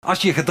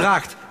Als je je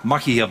gedraagt,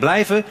 mag je hier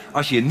blijven.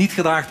 Als je je niet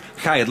gedraagt,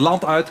 ga je het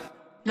land uit.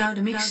 Nou,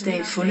 de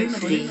mixtape volume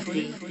 3.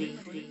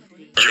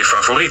 Je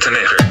favoriete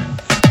neger.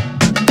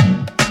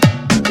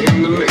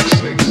 In the mix.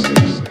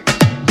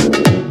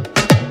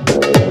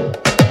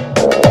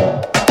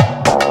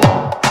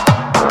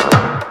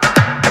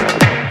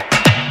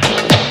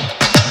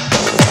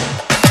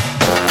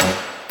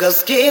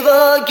 कसकी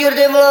वाकिर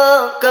देवा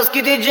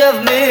कसकी दी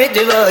जब में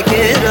देवा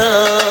केरा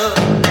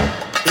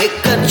एक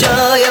कच्चा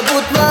या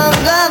बुत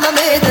मांगा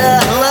ममेदा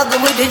लाग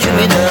मुझे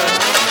जुमेदा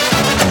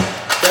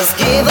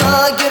कसकी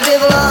वाकिर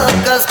देवा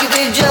कसकी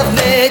दी जब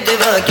में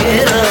देवा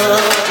केरा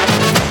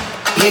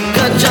एक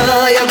कच्चा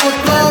या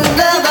बुत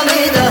मांगा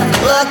ममेदा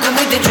लाग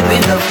मुझे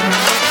जुमेदा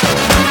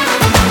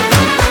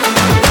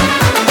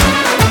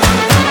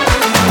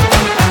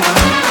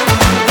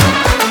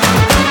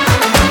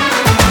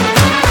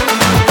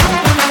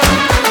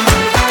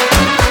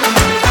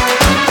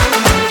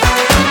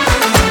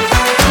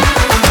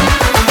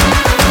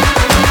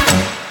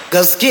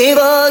Kaski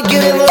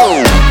vakir wo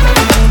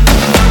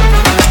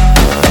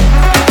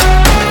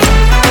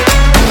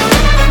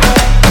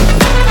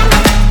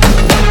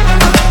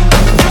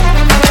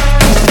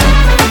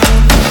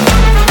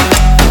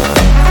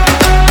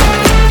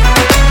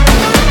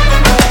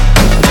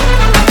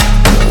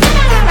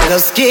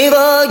Kaski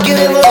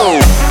vakir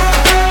wo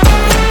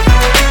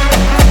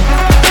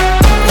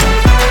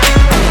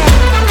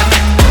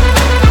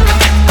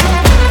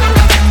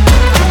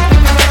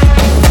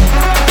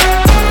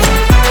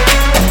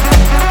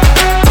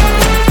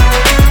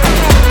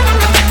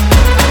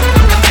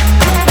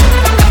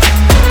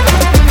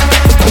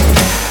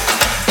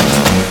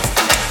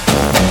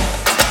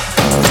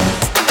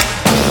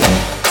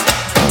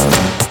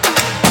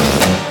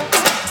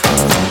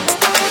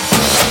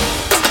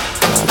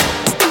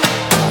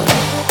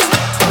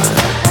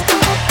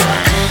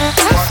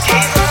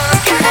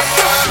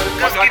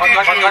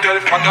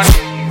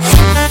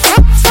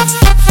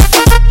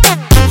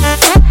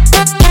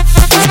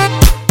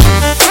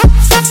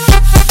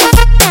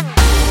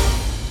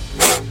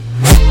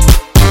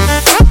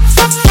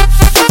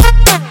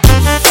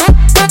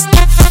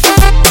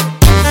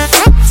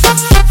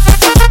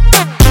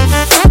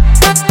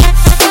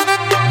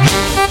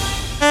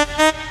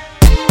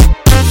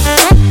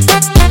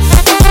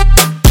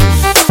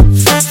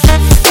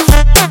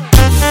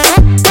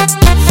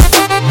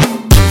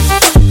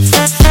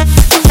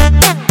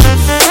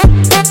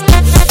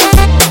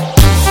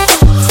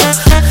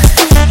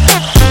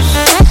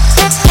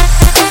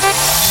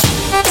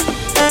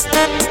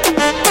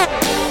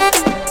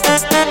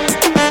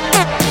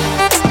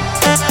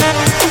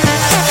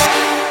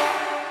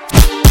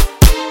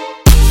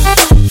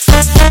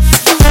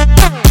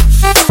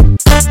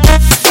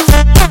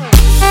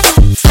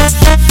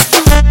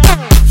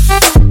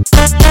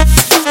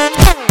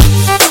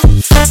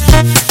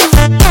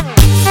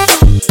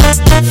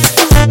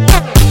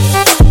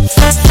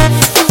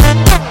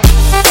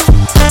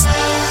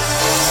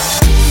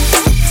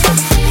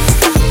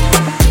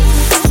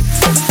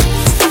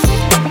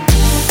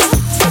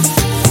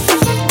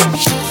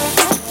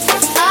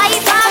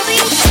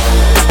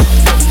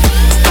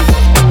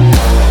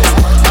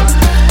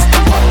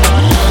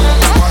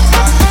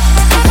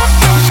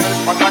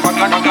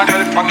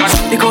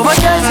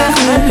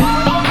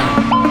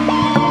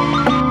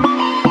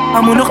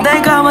Maar moet nog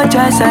denken aan wat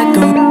jij zei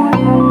toen.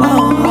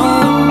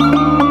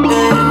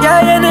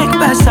 Jij en ik,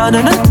 wij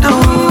zouden het doen.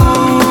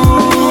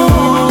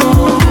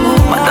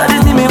 Maar dat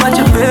is niet meer wat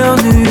je wil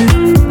nu.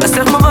 Dan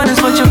zeg maar wat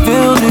is wat je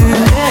wil nu.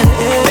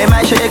 Hey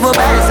meisje, ik wil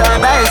bij zijn.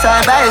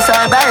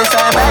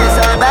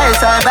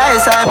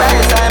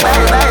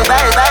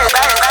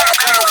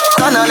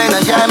 Kan alleen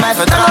als jij mij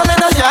vertrouwt.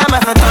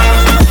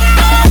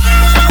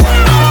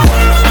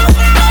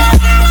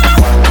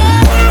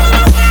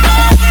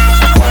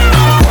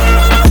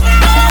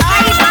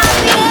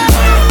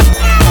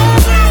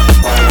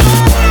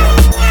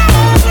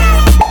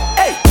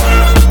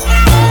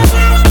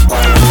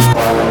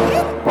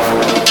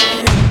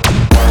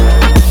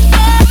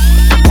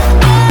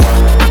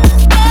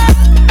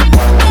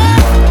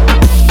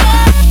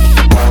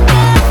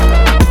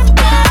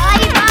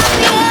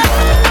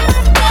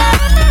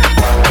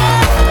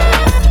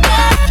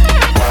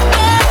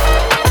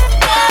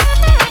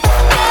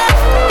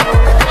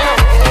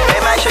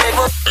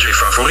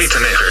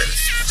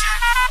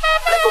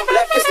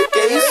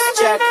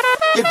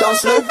 Je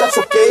dans leuk, dat is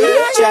oké,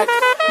 check.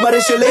 Maar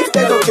is je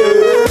leeftijd oké?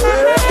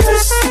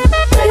 Dus,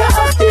 ben je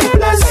 18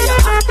 plus?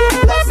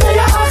 Ben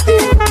je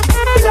 18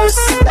 plus?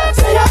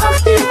 Ben je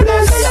 18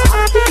 plus?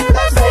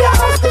 Ben je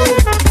 18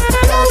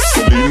 plus?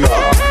 Selena,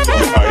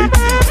 je ID.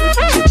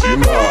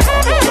 Georgina,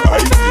 je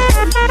ID.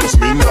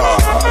 Jasmina,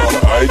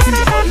 je ID.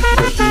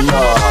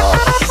 Bettina.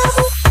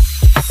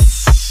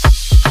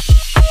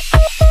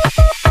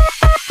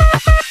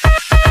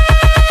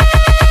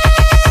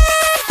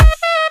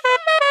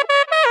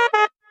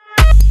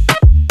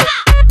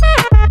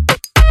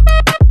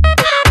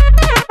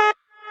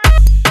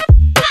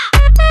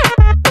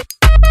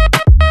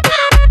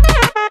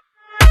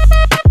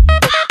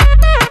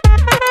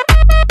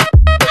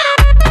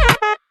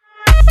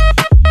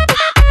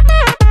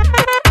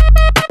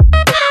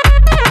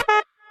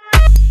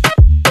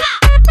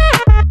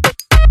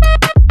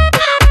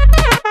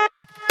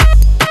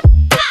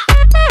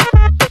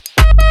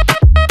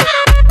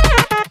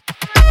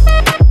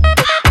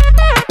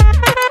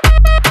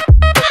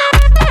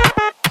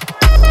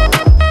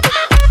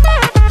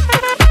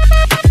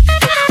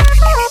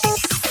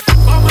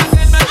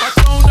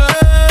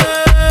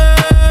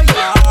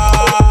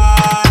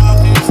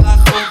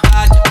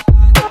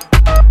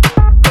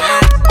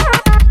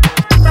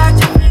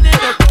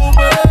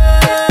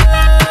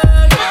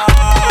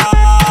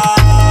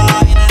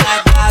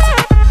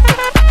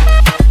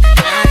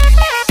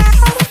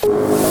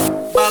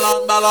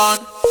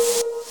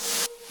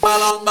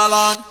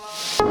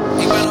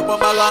 een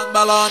ballon,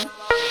 ballon.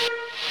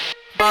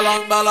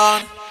 Ballon,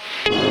 ballon.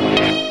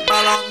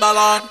 Ballon,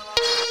 ballon.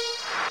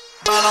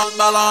 Ballon,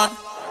 ballon.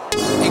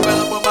 Ik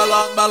ben op een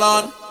ballon,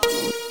 ballon.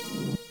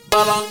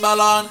 Ballon,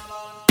 ballon.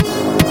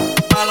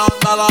 Ballon,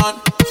 ballon.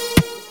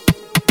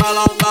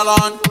 Ballon,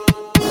 ballon.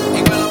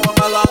 Ik ben op een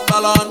ballon,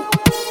 ballon.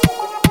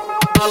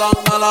 Ballon,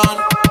 ballon.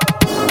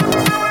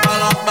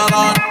 Ballon,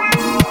 ballon.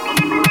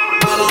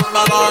 Ballon,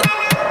 ballon.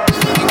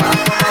 Ik ben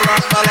op een ballon,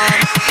 ballon.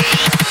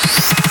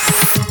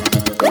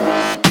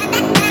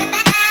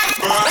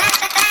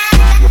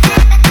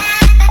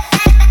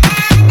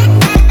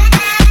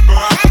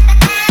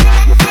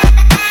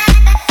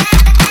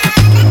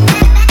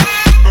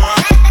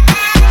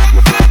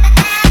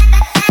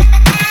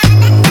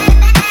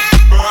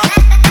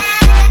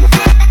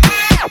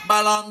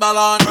 Ballon,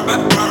 ballon.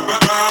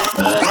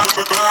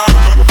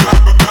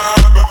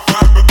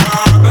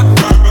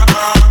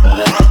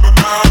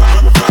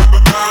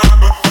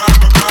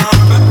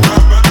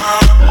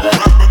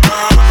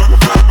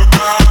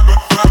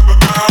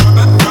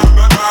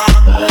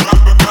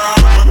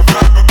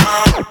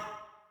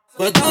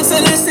 We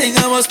dansen en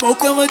zingen, we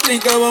smoken, we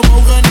drinken, we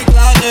mogen niet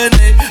klagen,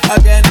 nee.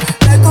 Again,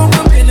 wij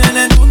komen binnen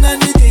en doen dan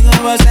die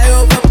dingen waar zij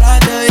over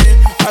praten,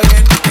 yeah.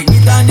 Again, ik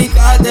niet aan die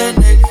kaarten,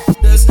 nee.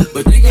 Dus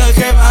we drinken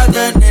geen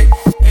water, nee.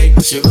 Hey,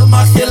 als je wil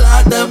mag je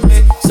laten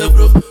mee. Ze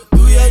vroeg,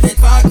 doe je dit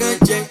vaker,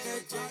 Jay?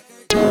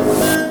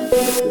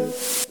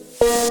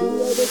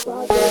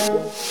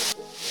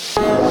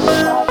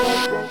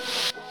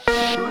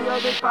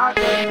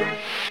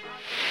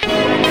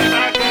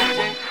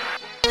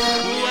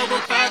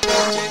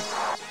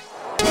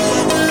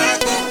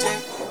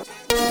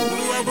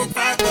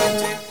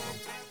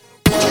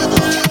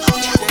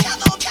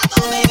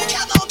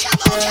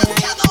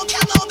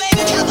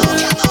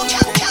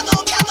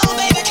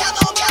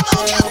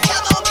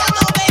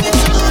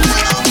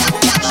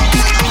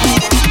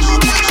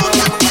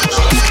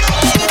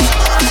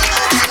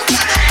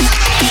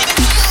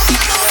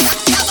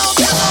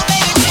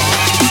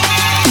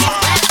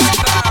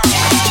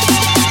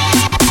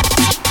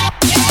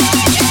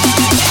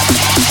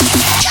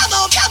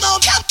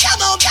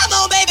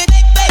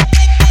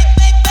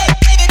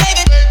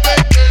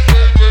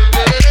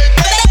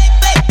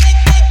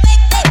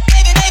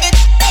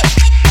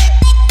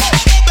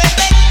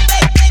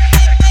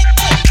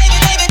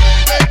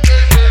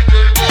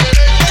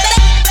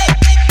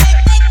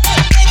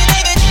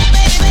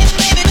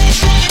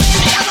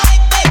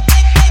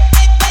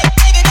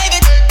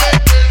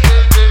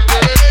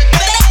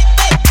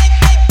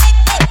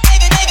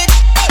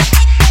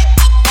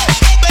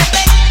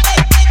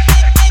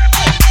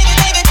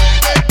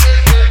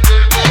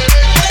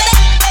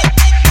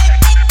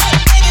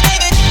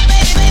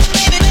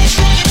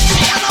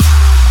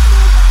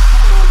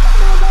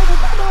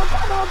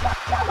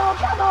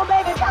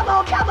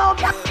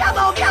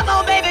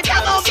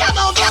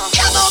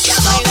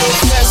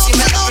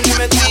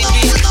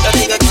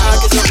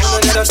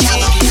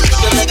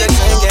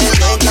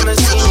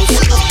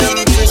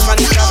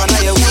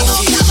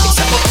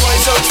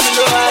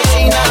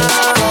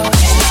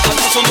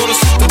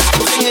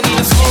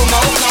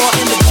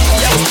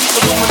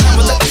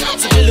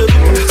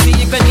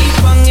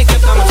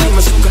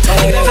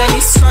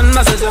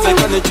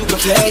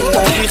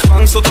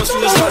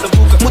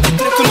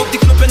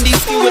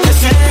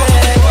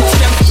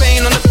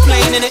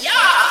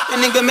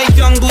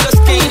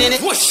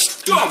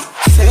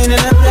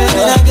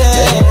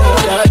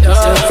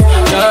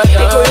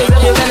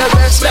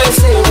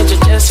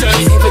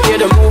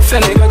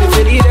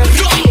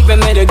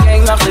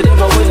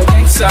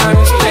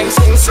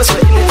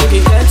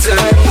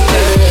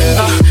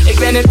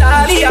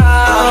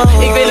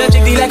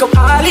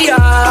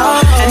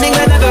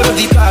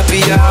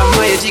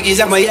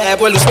 Zeg maar, je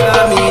hebt wel een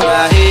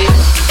stamina, hey.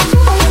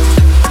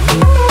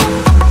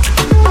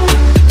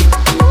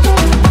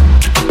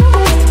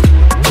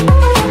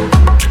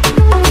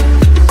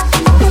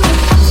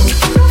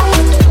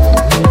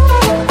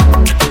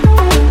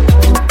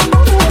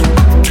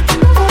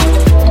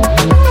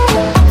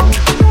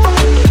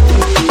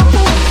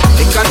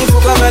 Ik kan niet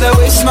fokken met de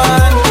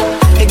wasteman.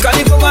 Ik kan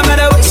niet fokken met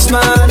de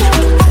wasteman.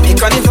 Ik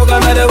kan niet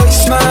fokken met de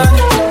wasteman.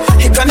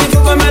 Ik kan niet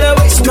fokken met de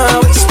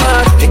wasteman,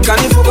 wasteman. Ik kan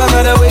niet fokken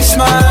met de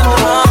wasteman.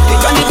 Ik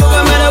kan niet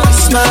fokken met de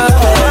wasteman.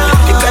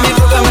 Ik kan niet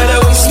fokken met de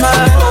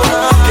wasteman.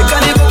 Ik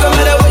kan niet fokken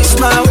met de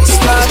wasteman,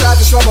 wasteman.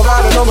 Status van mijn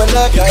waarde om mijn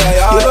nek.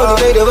 Je wil niet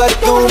weten wat ik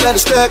doe met een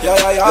stuk.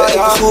 Weet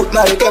ik goed,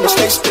 maar ik heb nog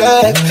steeds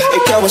trek.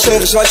 Ik kan wel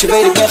zeggen zoals je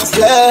weet, ik ben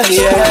gevlecht.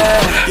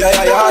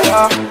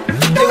 Ja.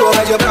 Ik wil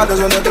met je praten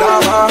zonder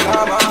drama.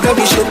 Neem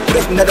die shit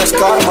terug, net als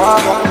karma.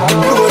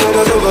 Doe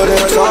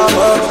het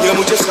samen. Je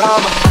moet je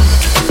schamen.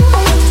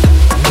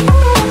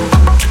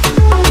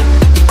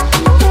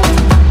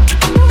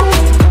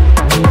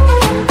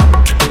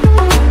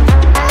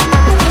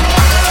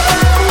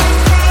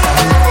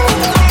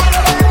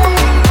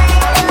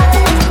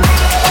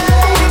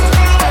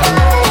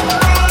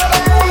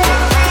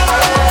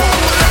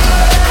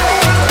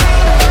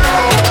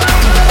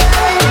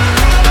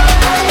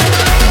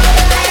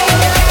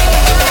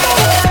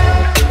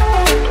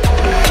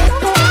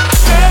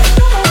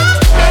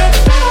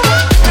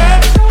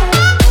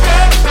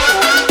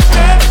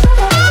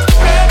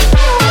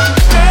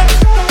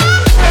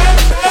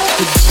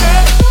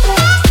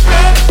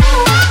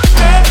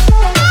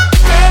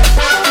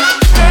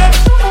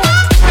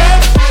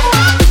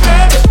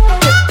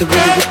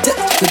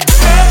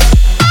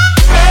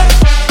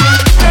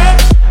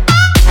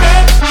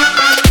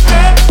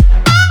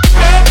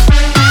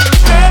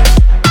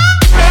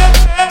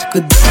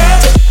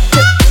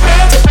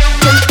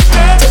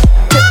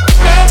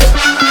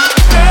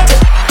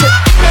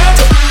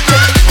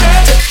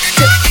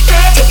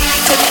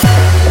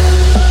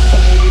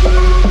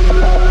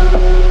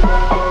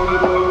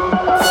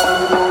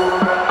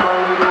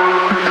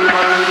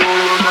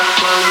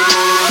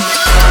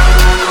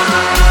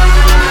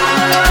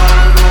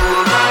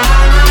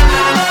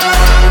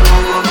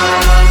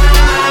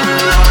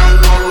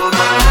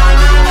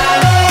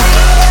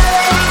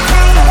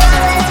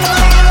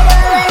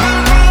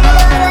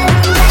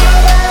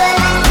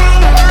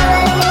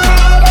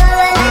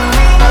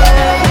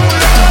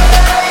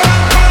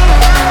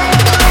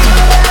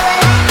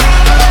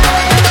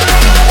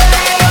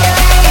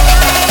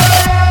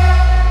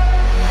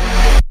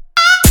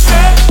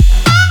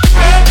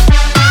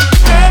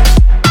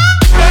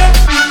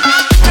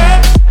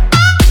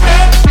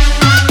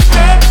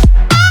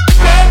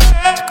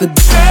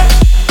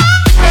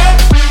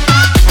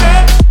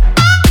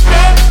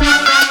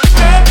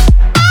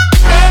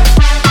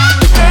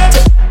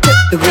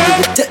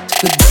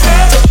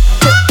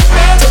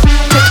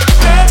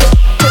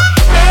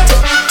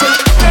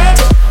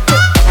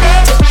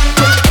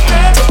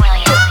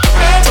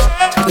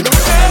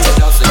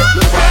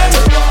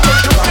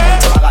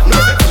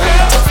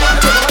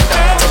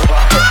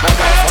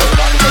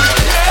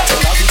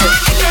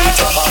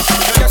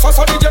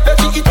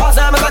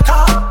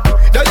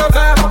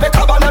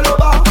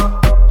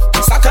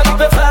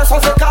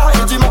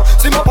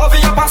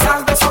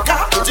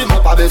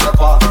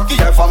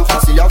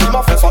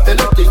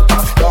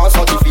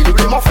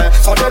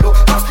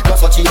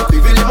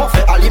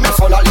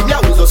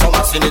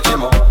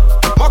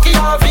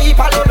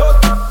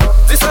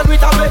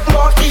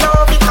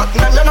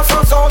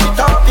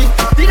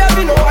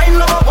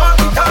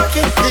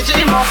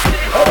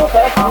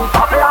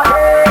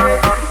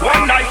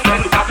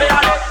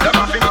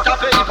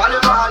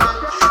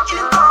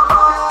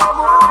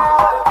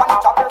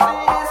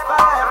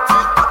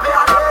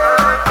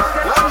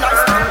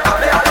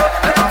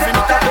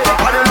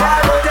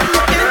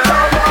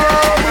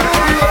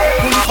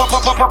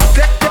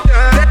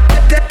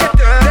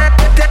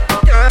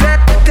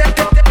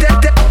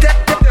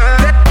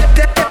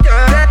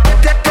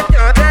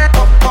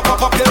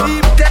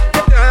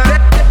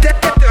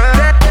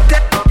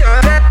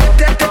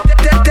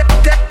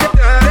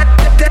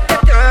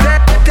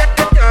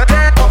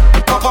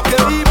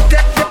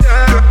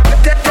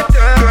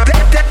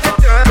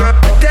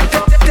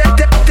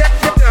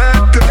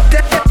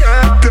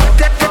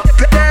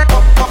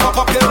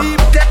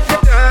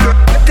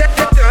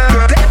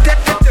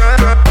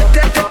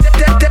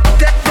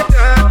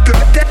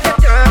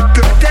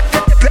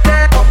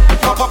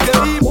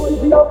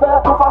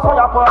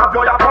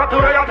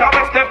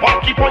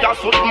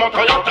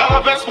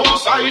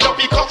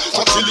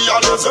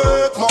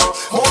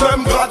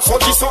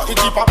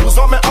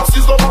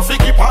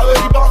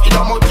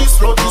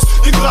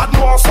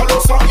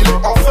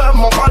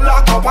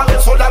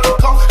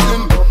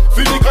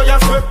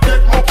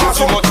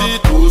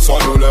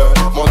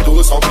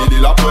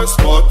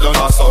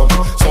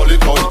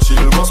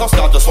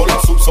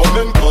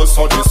 Then cause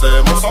so they say,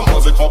 must some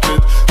was a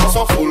couplet, must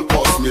a full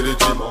cost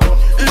military man.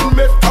 Il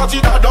met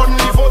Tadida donne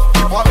niveau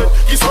qui parle.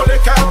 Qui sont les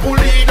cas pour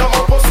lui dans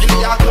mon poste, il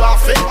y a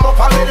graphique, mon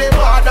parler des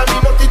bras dans les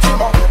notes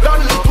intimement.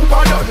 Donne le tout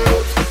pas donne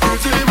l'autre,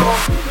 utilement.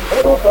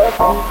 Et on fait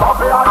comme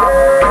taper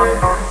aller.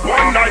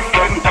 One night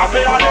stand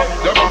taper aller.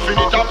 Le bon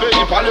finit taper,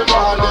 il parle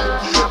mal.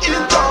 Il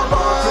t'en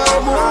va,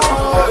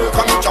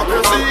 comme il tape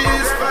le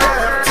suspect.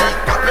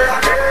 Taper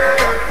aller.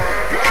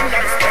 One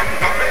night stand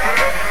taper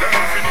aller. Le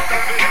bon finit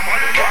taper, il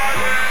parle mal.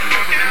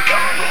 Il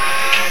t'en va.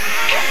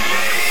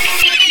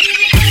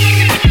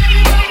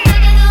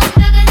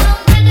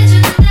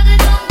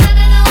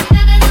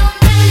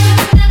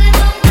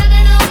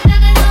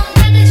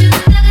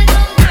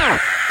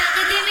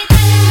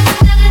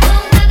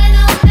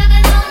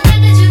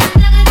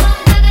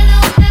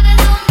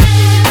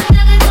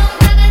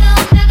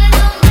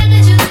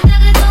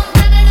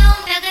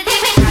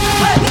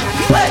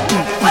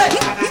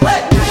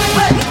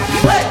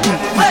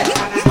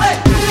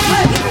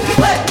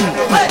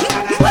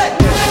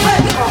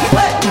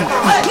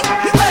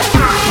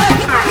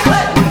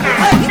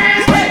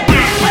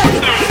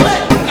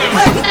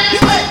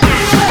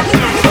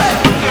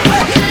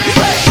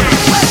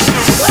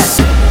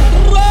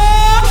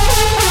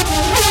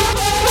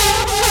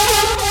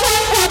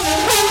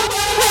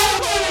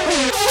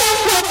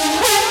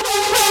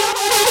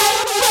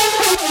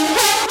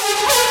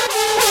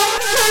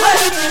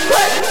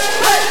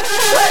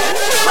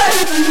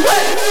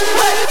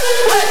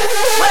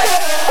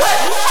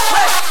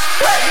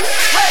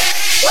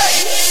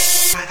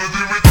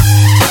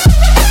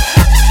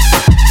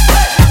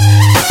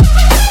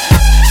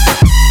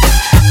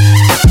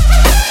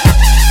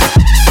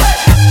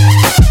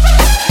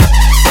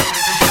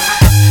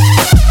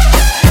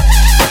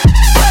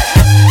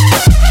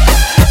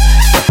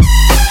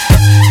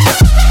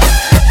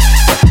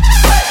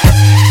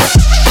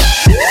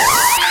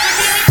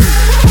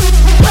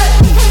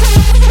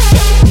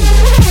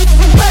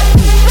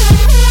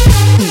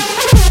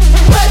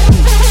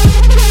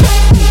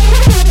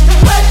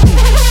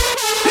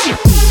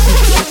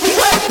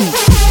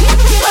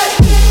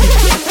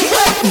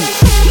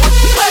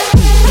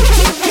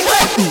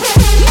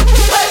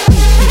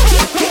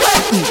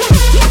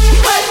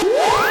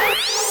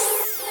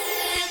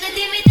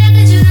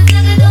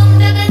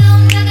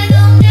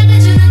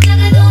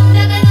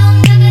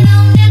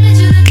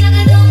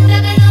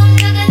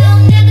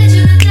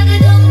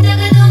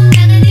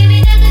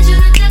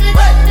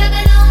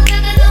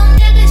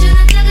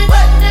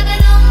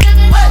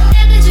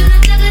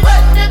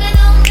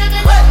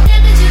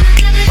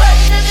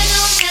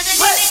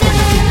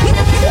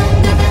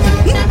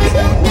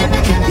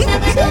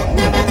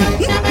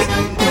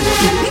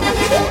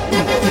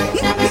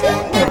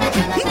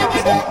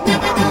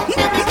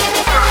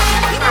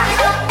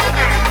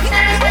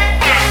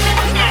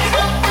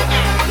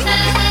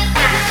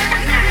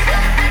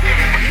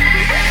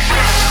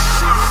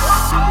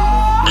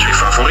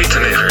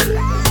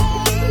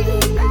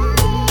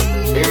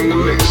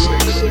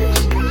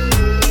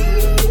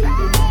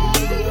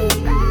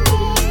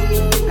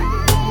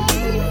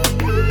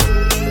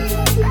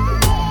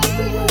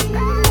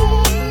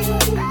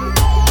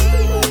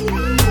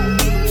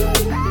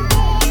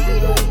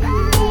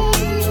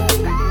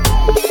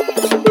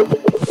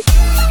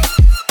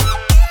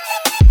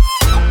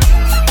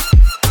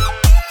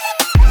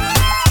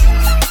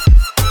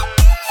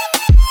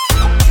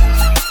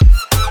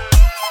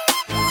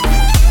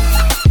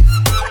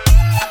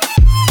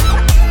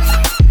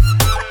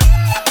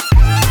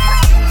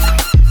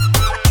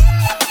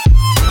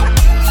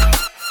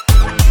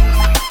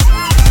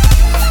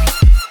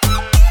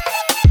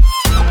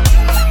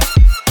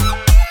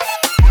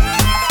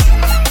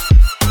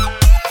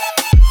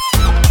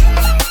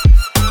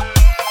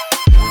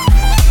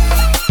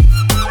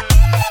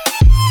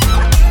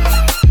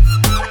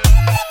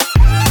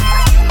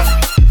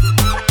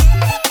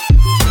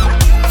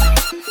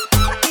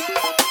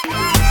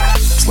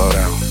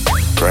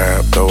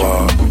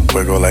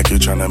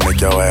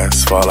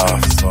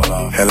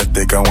 Hella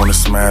thick, I wanna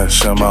smash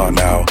them all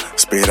now.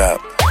 Speed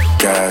up,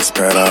 gas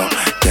pedal,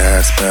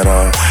 gas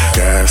pedal,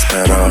 gas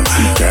pedal,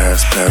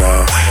 gas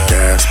pedal,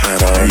 gas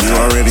pedal. And you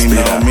already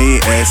know me,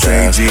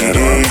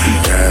 S-A-G-E.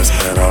 Gas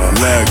pedal,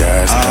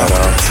 gas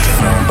pedal.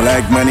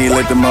 Black money,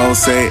 let them all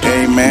say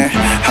amen.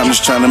 I'm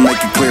just trying to make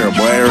it clear,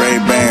 boy,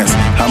 Ray-Bans.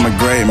 I'm a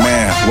great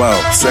man, whoa,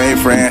 say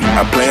friend.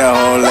 I play a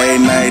whole late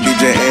night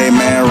DJ,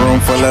 man. Room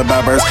full of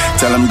boppers,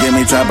 tell them give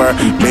me topper.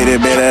 Beat it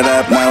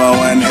up,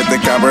 911, hit the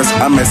coppers.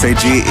 I'm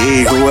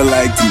S-A-G-E, who would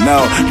like to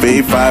know?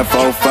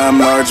 B545,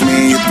 large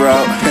me in your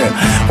throat.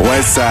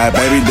 West side,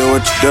 baby, do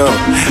what you do.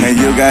 And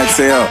you got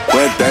tell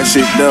what that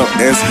shit do.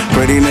 It's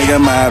pretty nigga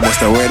mob,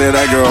 that's the way that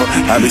I grow.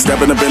 I be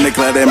stepping up in the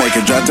club, they make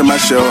it drop to my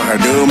show. Her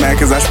dude mad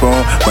cause I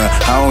spoon, but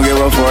I don't give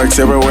a fork.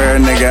 Silverware,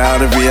 nigga,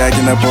 out of V, I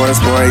can afford a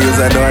sport. Use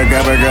that door,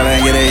 grab her girl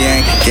and get a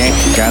yank.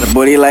 Got a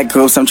booty like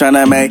coops, I'm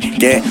tryna make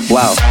it.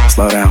 Wow,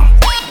 slow down,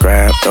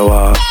 grab the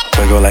wall.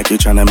 Wiggle like you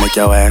tryna make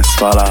your ass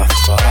fall off.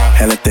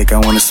 Hella thick, I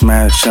wanna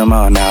smash them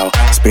all now.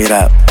 Speed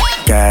up,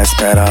 gas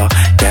pedal,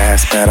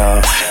 gas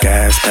pedal,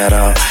 gas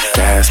pedal,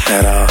 gas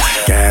pedal,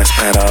 gas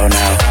pedal.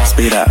 Now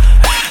speed up,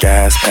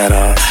 gas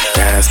pedal,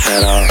 gas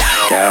pedal,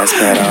 gas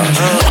pedal.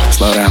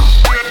 Slow down,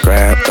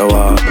 grab the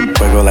wall,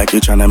 wiggle like you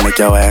tryna make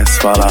your ass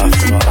fall off.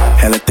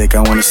 Hella thick,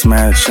 I wanna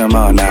smash them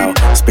all now.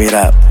 Speed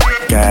up,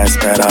 gas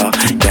pedal,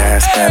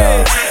 gas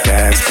pedal,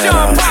 gas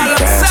pedal,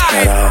 gas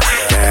pedal,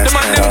 gas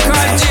pedal.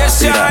 Now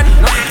speed up,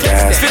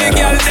 gas pedal, gas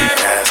pedal.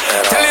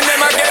 Telling them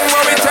again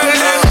what we tell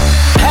them.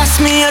 Pass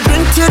me a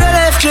drink to the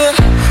left, yeah.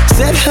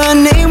 Said her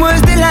name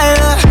was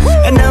Delilah,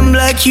 and I'm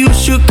like, you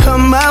should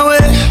come my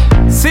way.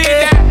 See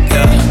that?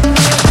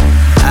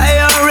 I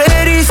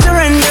already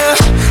surrender.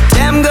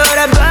 Damn girl,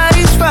 that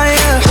body's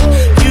fire.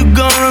 You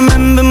gon'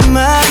 remember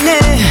my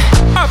name.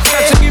 I'm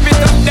to give it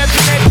up,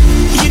 definitely.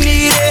 You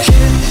need it,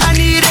 I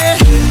need it.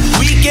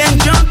 We can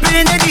jump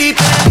in the deep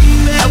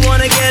end. I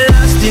wanna get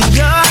lost in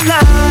your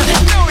love.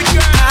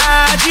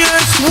 I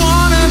just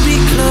wanna be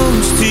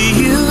close to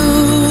you.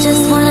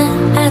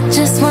 I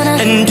just wanna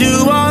and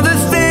do all the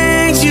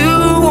things you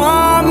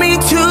want me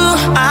to.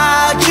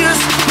 I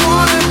just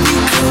wanna be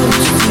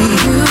close to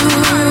you.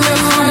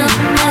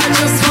 I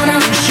just wanna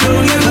show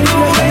you the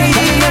way.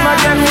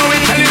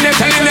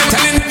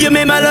 You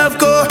made my love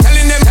go.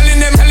 Telling them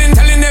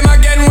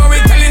again what we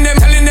telling them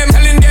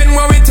again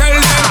what we tell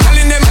them.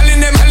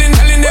 Telling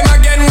them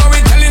again what we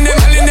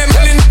telling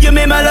them. You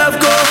made my love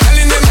go.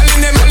 Telling them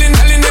again what we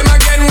telling them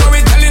again what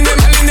we tell them.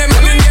 Telling them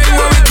again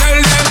what we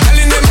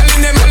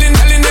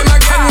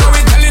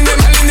telling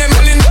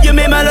them. You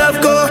made my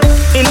love go.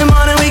 In the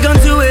morning we gon'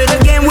 do it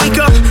again. Wake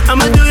up,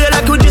 I'ma do you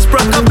like we just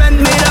broke up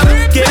and made up.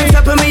 Get on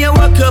top of me and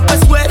work up a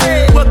sweat,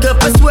 work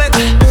up a sweat.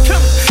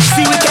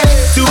 See we can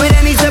do it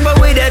any type of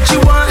way that you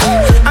want.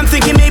 I'm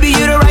thinking maybe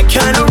you're the right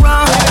kind of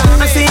wrong.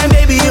 I'm saying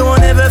baby you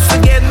won't ever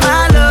forget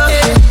my love.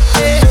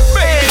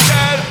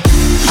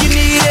 You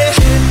need it,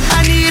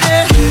 I need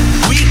it.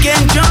 We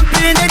can jump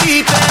in the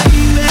deep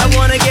end. I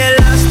wanna get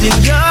lost in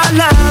your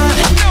love.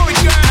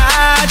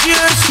 I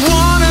just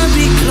wanna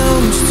be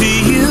close to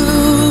you.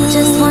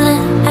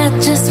 I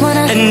just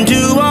wanna and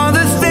do all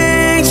the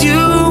things you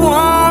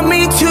want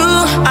me to.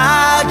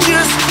 I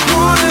just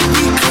wanna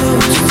be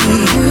close to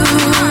you.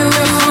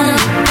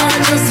 I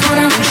just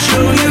wanna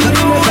show you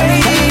the way.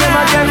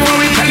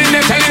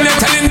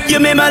 You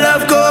made my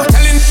love go.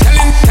 Telling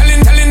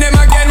them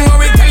again what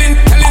we telling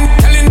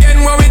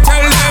again what we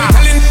tell them.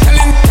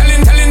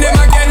 Telling them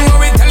again what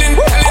we telling.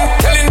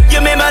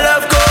 You made my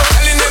love go.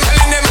 Telling them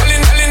again what we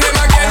telling them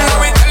again what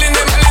we tell them.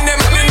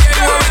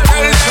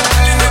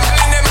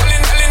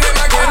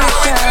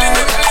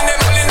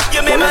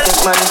 You made my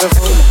take man for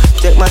food,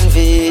 take man for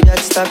that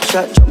stop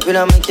shot. Jump in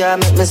on my car,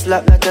 make me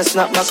slap like a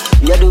snapback.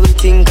 We a do it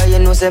thing, cause you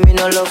know say me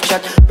no love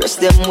chat. Breast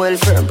them well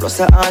firm, plus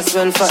her ass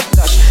well fat.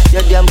 Gosh,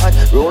 you're damn hot,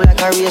 roll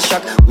like a race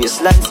track.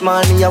 Waistline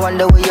small, me I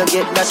wonder where you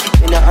get that.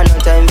 Me not have no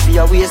time for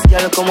your waist,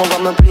 girl, come over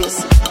my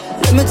place.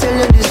 Let me tell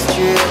you this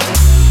straight.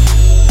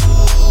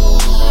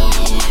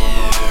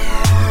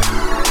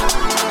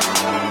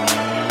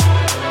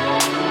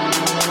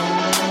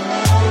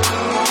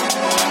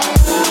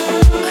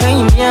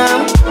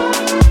 Premium.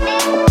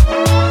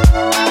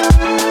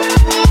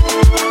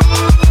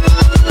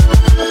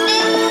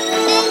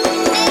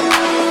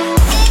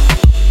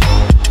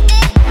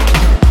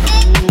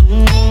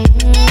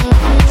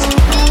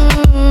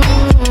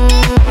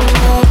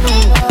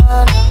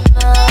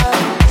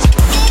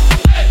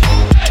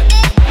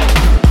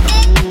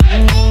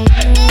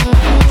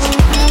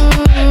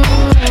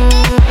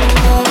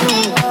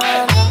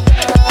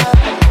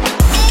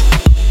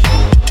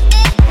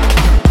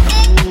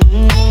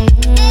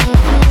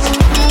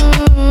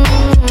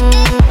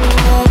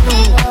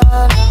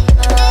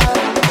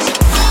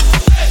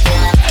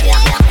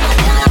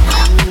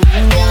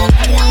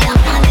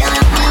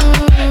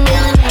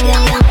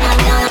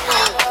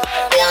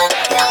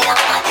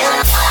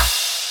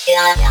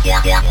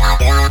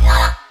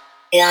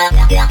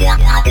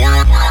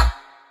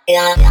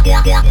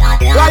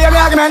 Why you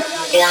argument?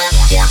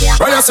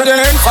 When you see the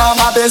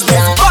informer business,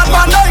 bad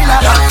man no in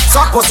that.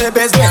 Suck pussy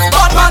business,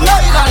 bad man no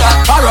in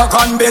that.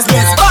 Paragon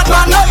business, bad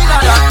man no in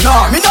that.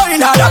 No, me no in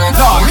that.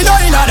 No, me no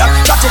in that.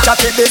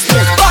 Chatty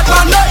business, bad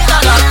man no in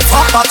that.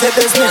 Fuck party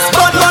business,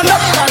 bad man no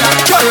in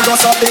that. Curry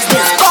goes up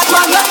business, bad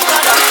man no in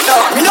that. No,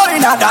 me no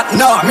in that.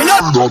 No, me no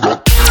in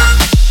that.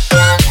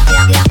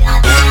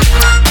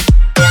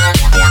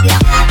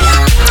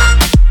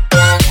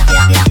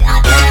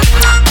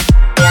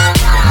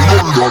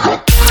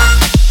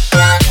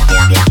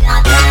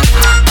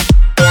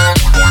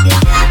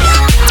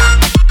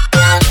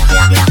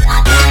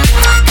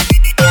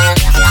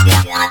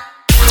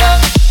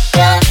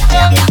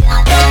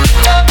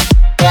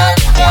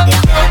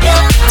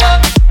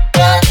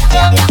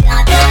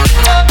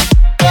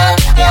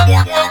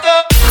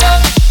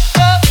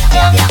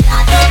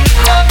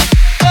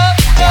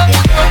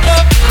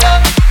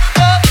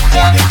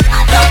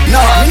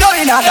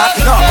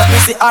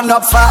 see hand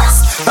up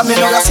fast. Come in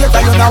with a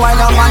sweater, you know why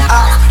no man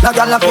act. Now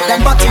girl put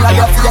them butt in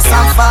your face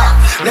and fat.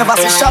 Never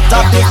see shut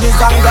up business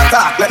and the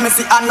talk. Let me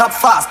see hand up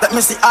fast, let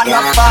me see hand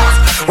up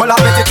fast. Well I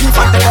bet the thief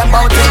and tell them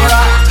about him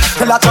rat.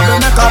 Tell a trouble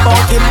make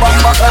about him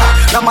bumper crack.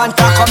 No man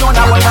talk come on,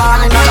 I will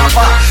not in a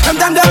far. Them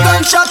them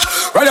gunshot.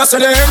 Well you see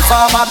the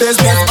informer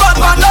business.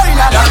 Bad man no in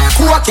that.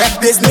 Cook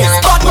business.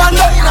 Bad man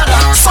no in that.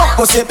 Suck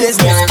pussy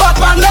business. Bad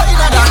man no in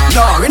that.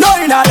 No, we no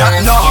in that.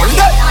 No, we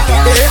no in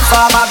that. The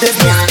informer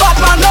business. Bad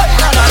man no in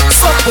that.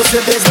 Suck pussy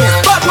business.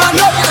 Bad man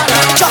no in that.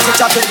 Chatty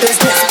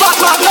business. Bad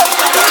man no in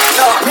that.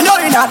 No, we no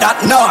in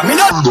that. No, we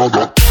no in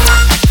that.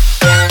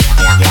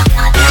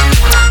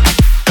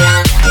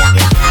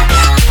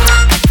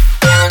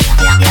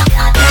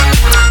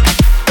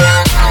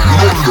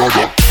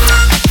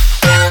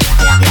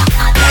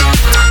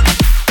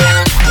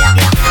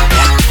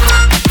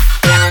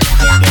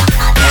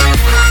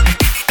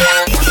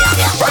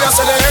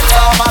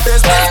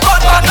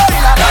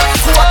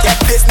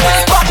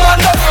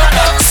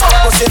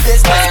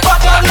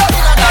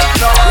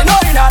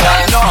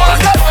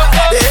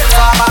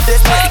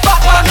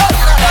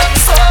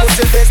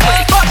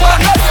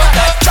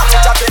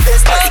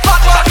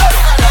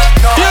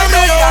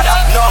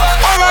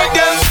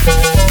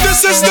 This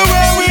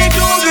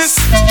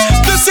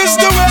is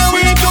the way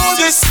we do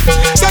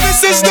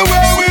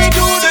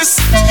this,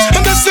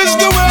 and this is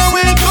the way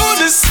we do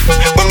this.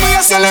 When we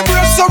are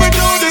celebrate, so we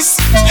do this.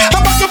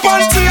 I'm back up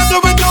on theater,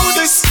 we do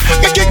this.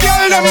 Make a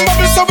girl them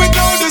bubble, so we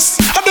do this.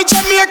 At the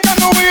Jamaican,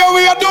 we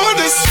are do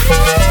this.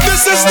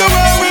 This is the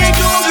way we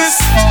do this.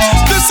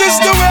 This is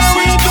the way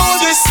we do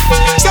this.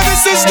 So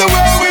this is the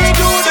way we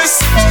do this,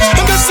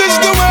 and this is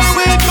the way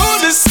we do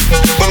this.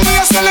 When we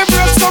are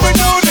celebrate, so we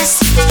do this.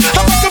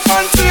 I'm back up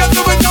on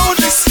theater, we do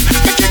this.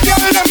 Make a girl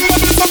them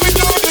bubble, so we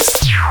do this.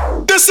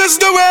 This is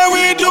the way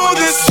we do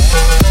this.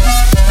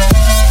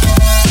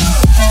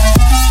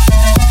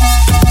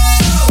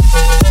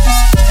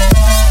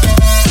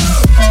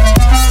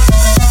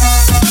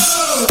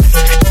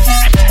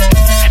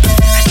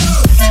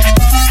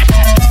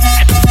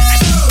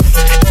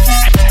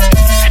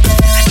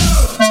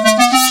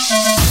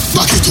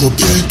 Back it up,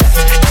 yeah.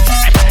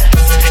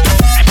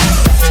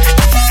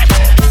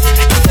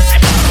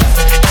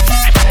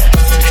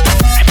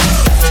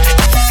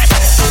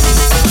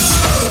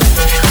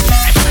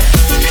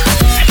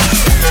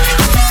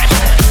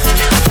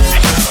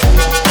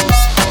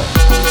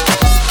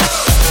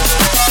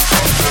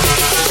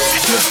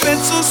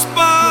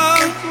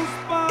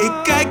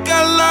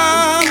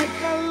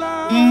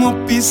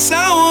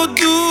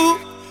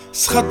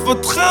 Schat,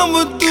 wat gaan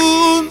we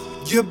doen?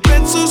 Je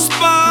bent zo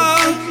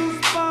spannend.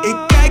 Ik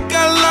kijk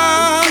al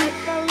lang.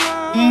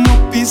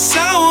 Moppie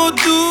zou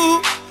doen.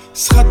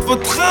 Schat,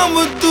 wat gaan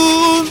we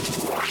doen?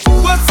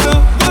 What's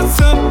up, what's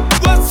up,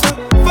 what's up,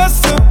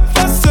 what's up,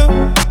 what's up?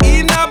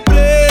 Ina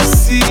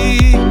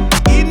blessie,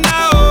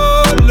 ina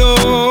olo.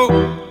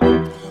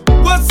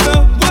 What's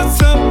up,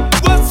 what's up,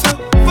 what's up,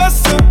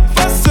 what's up,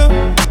 what's up?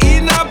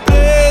 Ina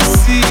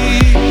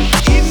blessie,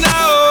 ina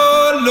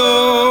olo.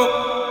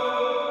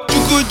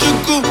 Jugu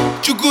jugu,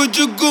 jugu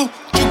jugu,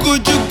 jugu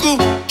jugu,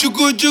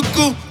 jugu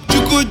jugu,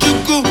 jugu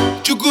jugu,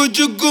 jugu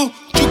jugu,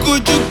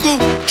 jugu jugu,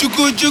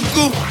 jugu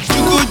jugu,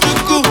 jugu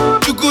jugu,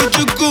 jugu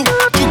jugu,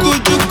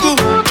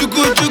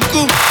 jugu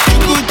jugu,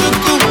 jugu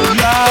jugu.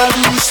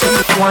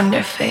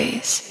 Wonder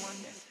Phase.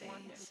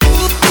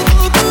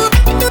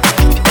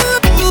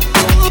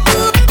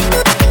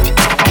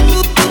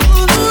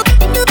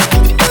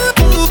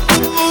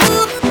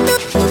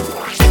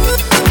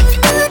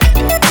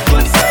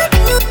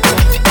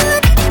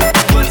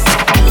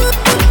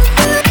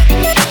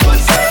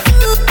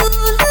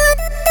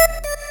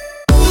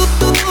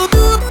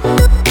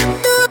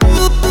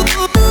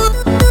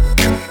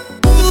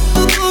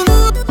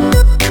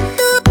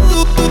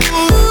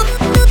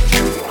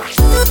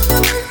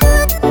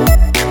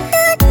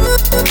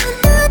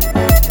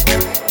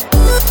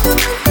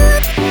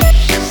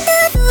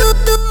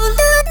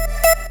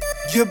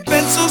 Je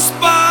bent zo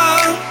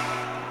spannend,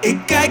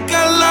 ik kijk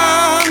al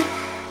lang.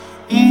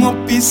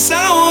 Moppie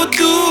zou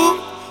doen,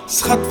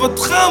 schat, wat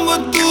gaan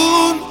we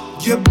doen?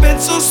 Je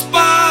bent zo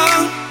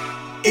spannend,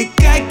 ik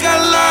kijk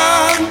al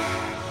lang.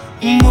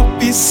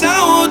 Moppie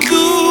zou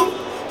doen,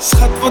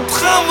 schat, wat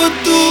gaan we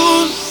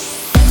doen?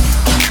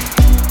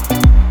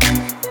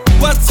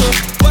 What's up,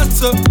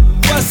 what's up,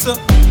 what's up?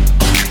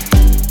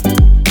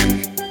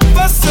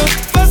 What's up,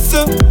 what's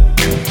up?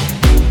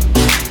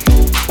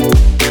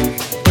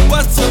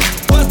 What's up,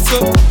 what's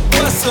up,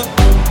 what's up?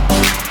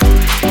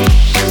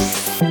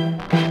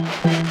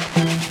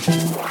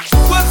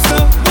 What's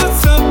up,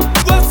 what's up,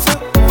 what's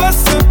up,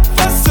 what's up,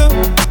 what's up?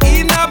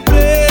 Ina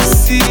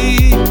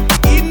blessie,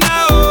 ina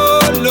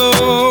olo.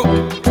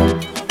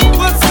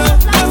 What's up,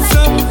 what's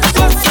up,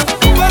 what's up,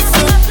 what's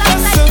up,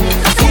 what's up?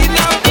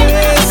 Ina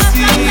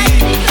blessie,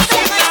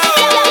 ina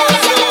olo.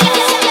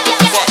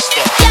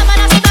 Yeah, man,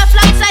 I stuff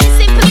like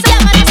simple.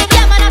 Yeah, man, I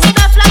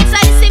stuff like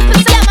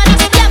simple. Yeah, man, I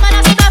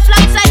stuff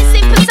like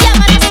simple. Yeah,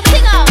 man, I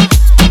sing out.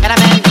 And I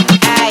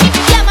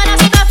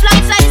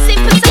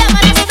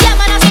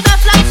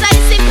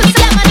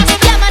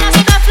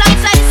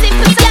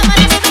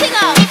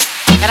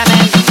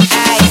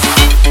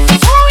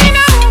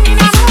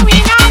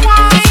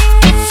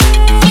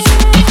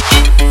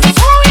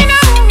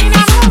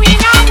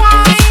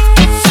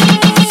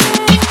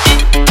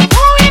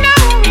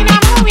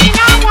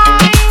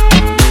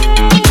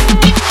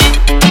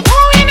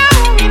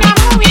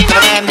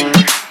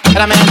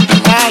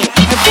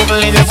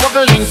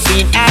bubbling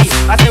scene. Ay,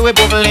 I say we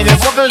bubbling the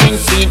bubbling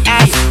scene.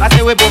 Ay, I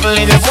say we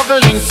bubbling the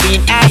bubbling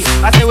scene. Ay,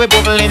 I say we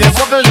bubbling the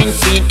bubbling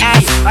scene.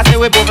 Ay, I say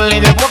we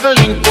bubbling the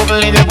bubbling,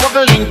 bubbling the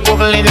bubbling,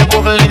 bubbling the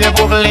bubbling the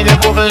bubbling the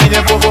bubbling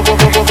the bubbling.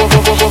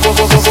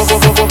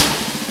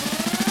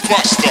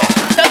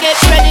 So get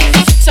ready,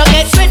 so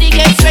get ready,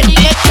 get ready,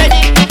 get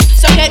ready.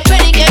 So get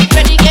ready, get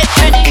ready, get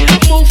ready.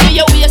 Move for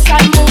your waist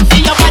and move for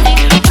your body.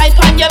 Pipe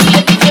on your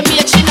mate if your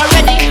mate she not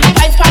ready.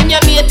 Pipe on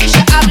your mate if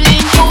she have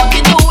lean.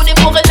 Do the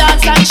boogie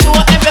dance and show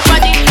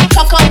everybody.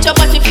 Cock out your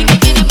body if you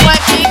give the boy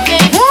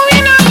kicking.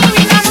 Moving on,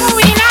 moving on,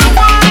 moving on,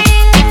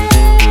 wine.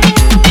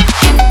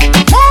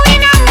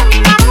 Moving on,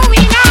 moving on,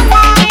 moving on,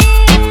 wine.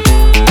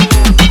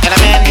 Get a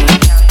man.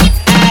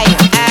 Aye,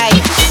 aye.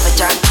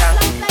 Vajang,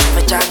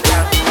 vajang, vajang.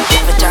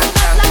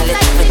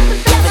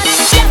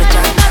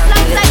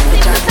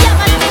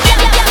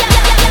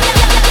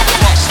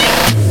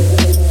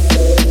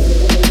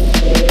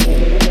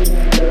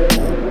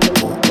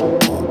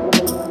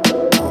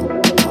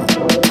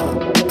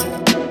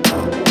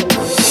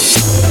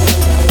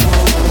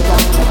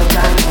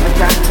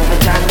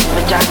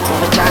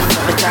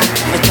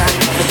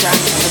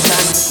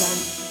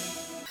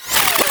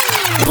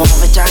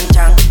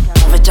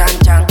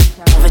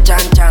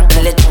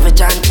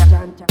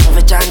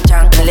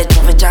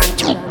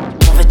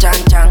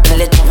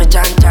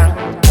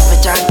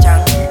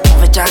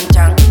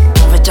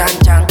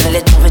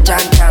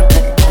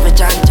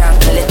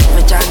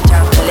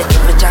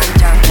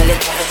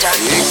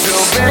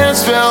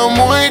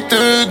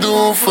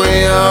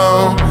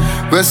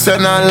 We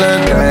zijn al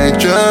een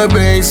tijdje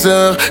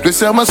bezig, dus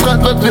zeg maar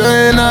schat, wat wil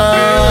je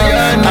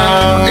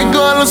nou? Ik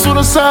doe alles voor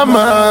ons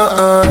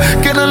samen,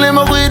 ken alleen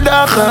maar goede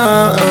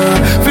dagen,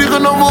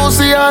 vliegen over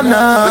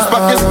oceanen. Dus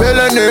pak je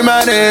spullen nu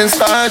maar in,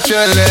 schatje,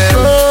 let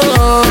go.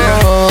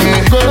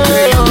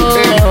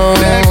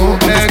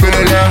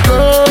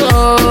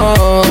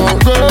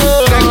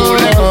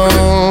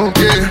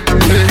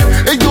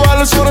 Ik doe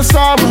alles voor ons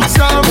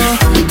samen,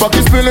 pak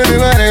je spullen nu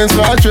maar in,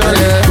 schatje,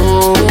 let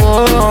go.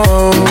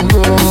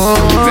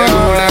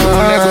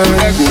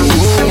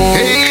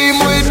 Hey,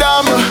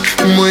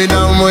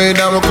 mooie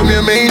dame, kom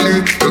je mee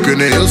nu? We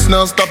kunnen heel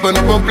snel stappen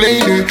op een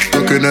plane nu.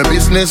 We kunnen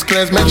business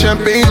class met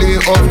champagne nu.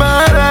 Op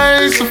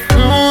Parijs of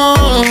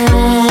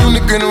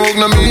dan kunnen we ook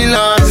naar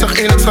Milaan. Zag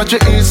in het schatje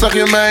in, zag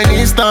je mij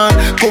niet staan.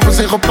 Koffers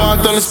zijn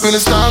gepakt, alle spullen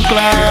staan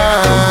klaar.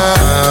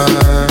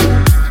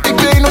 Ik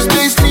weet nog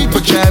steeds niet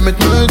wat jij met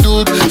me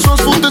doet.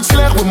 Soms voelt het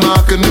slecht, we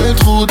maken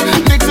het goed.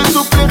 Niks is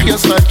op weg, ja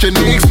schatje,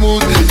 niks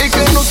moet. Ik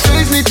weet nog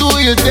steeds niet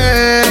hoe je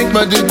denkt,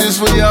 maar dit is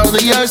voor jou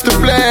de juiste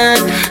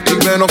plek.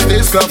 Ik ben nog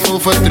steeds klaar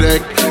voor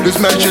vertrek. Dus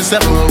meisje,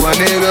 zeg me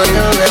wanneer wil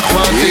je weg.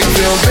 Want ik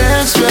wil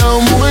best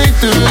wel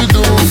moeite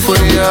doen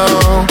voor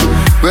jou.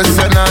 We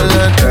zijn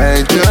al een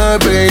tijdje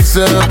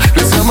bezig,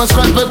 dus zeg maar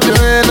schat, wat wil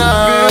je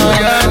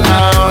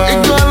nou?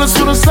 Ik doe alles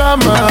voor ons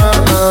samen,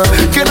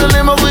 ken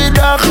alleen maar goede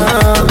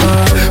dagen,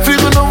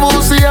 vliegen over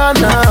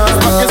oceanen.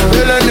 Pak je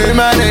spullen nu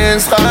maar in,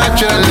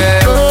 schatje,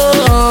 let go.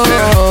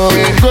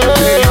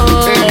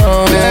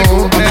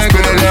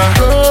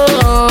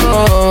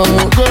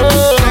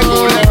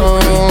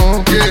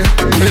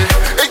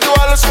 Ik doe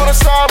alles voor ons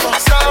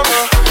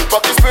samen,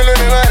 pak je spullen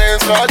nu maar in,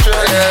 schatje,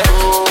 let go.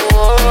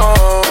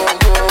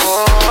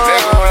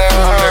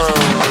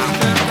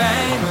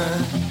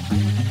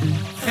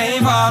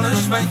 Geef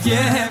alles wat je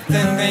hebt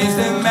en wees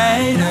de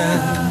mijne.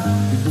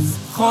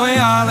 Gooi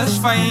alles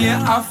van je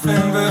af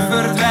en we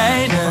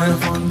verdwijnen.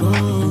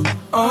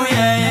 Oh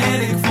jij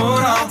en ik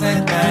voor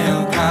altijd bij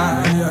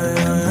elkaar.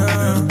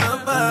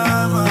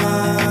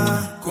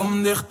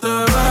 Kom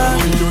dichterbij.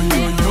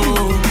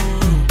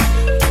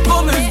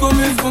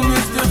 Kom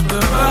eens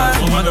dichterbij.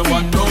 Kom maar de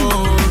wat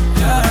door.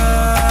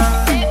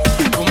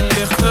 Kom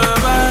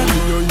dichterbij.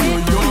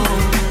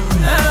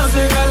 En als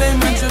ik alleen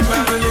met je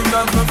ben, wil ik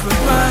dat we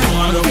verdwijnen. Kom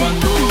maar de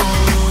wat door.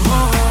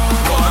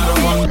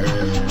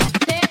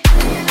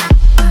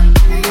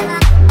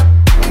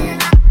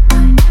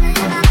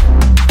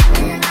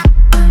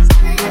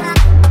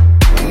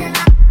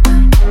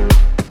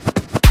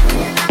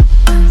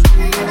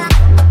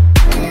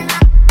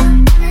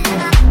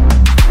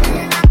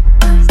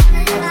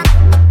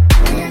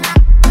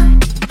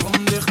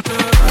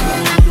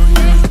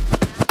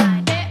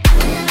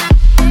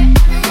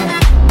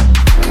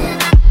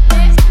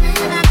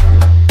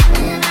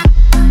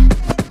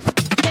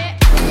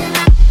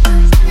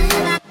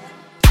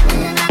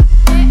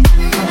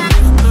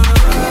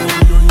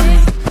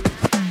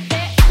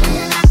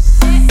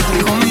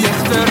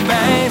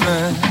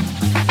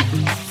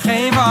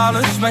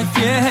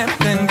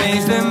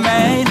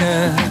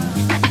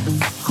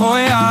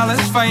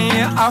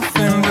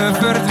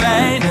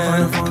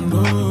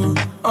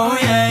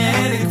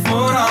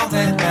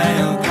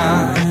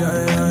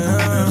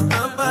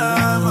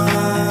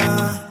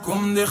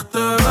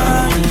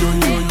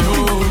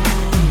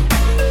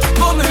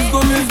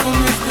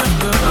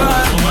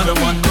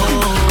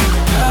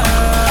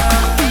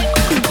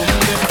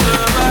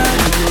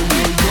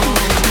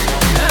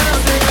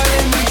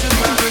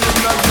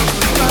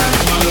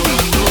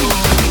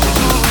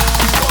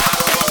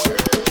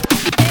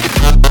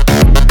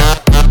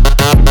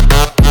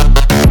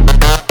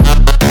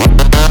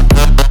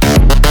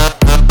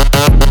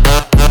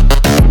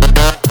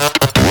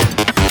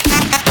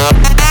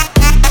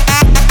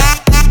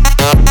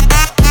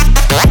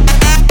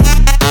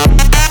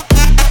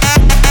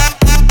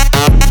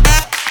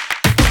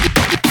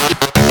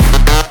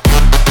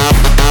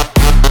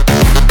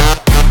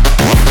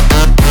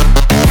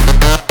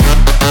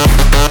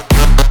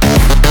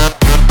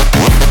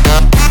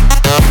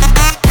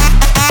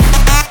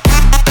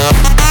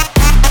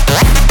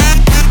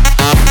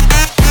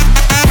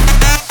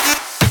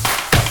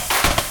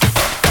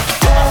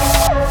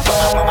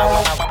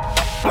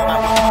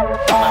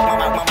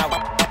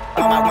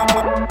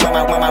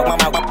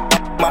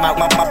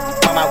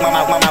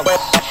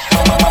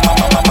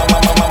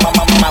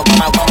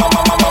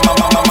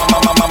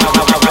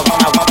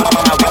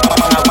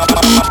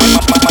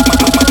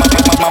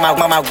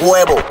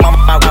 huevo.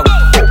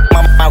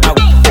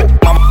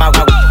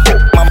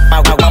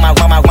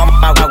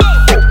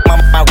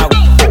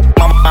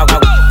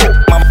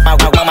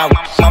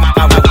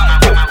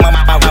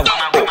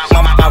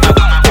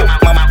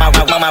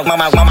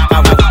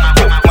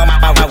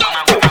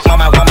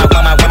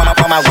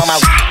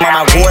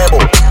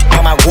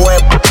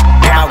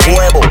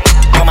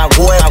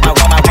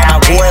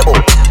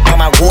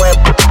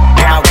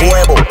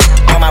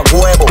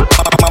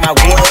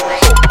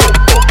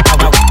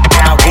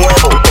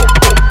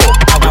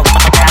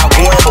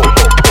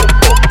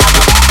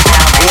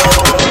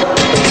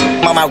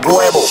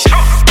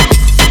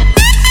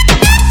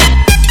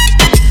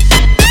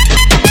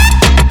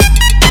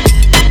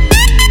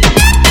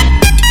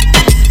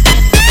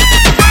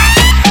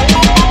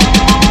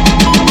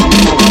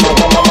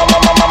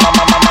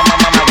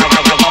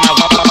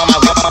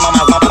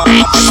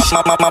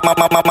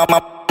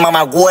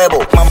 Mamá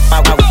huevo.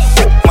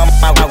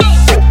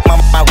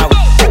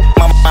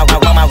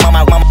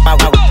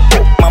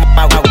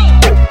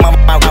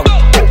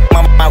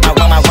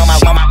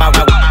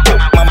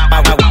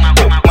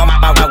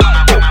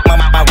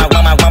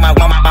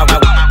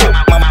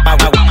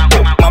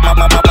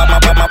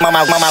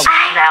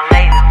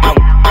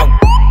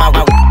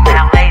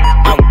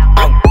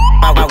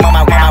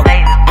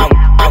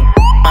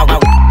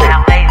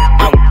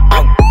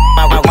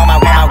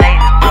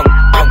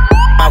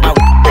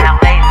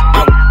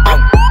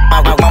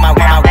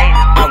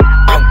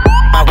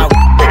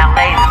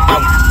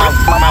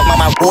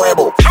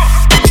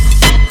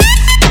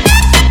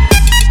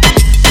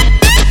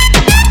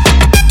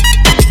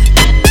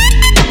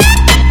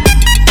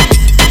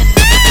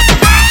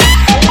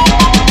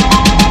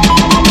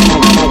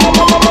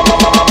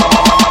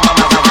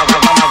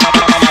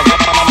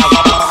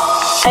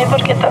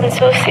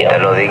 Te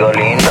lo digo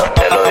lindo,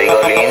 te lo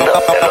digo lindo,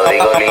 te lo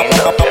digo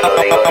lindo, te lo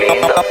digo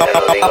lindo, te lo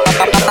digo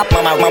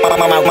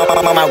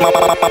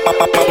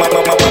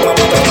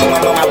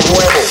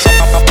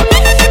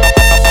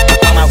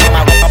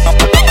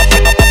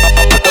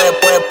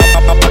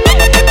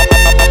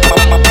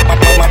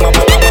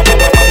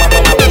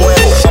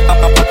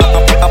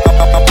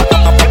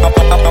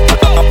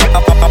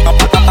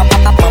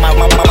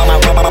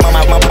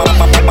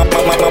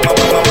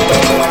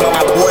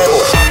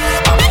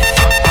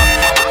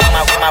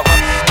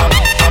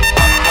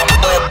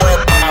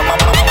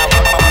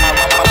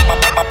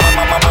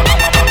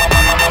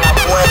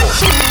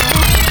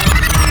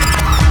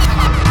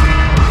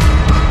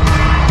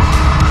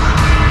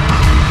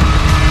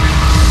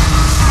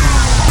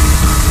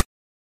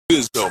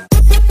wisdom.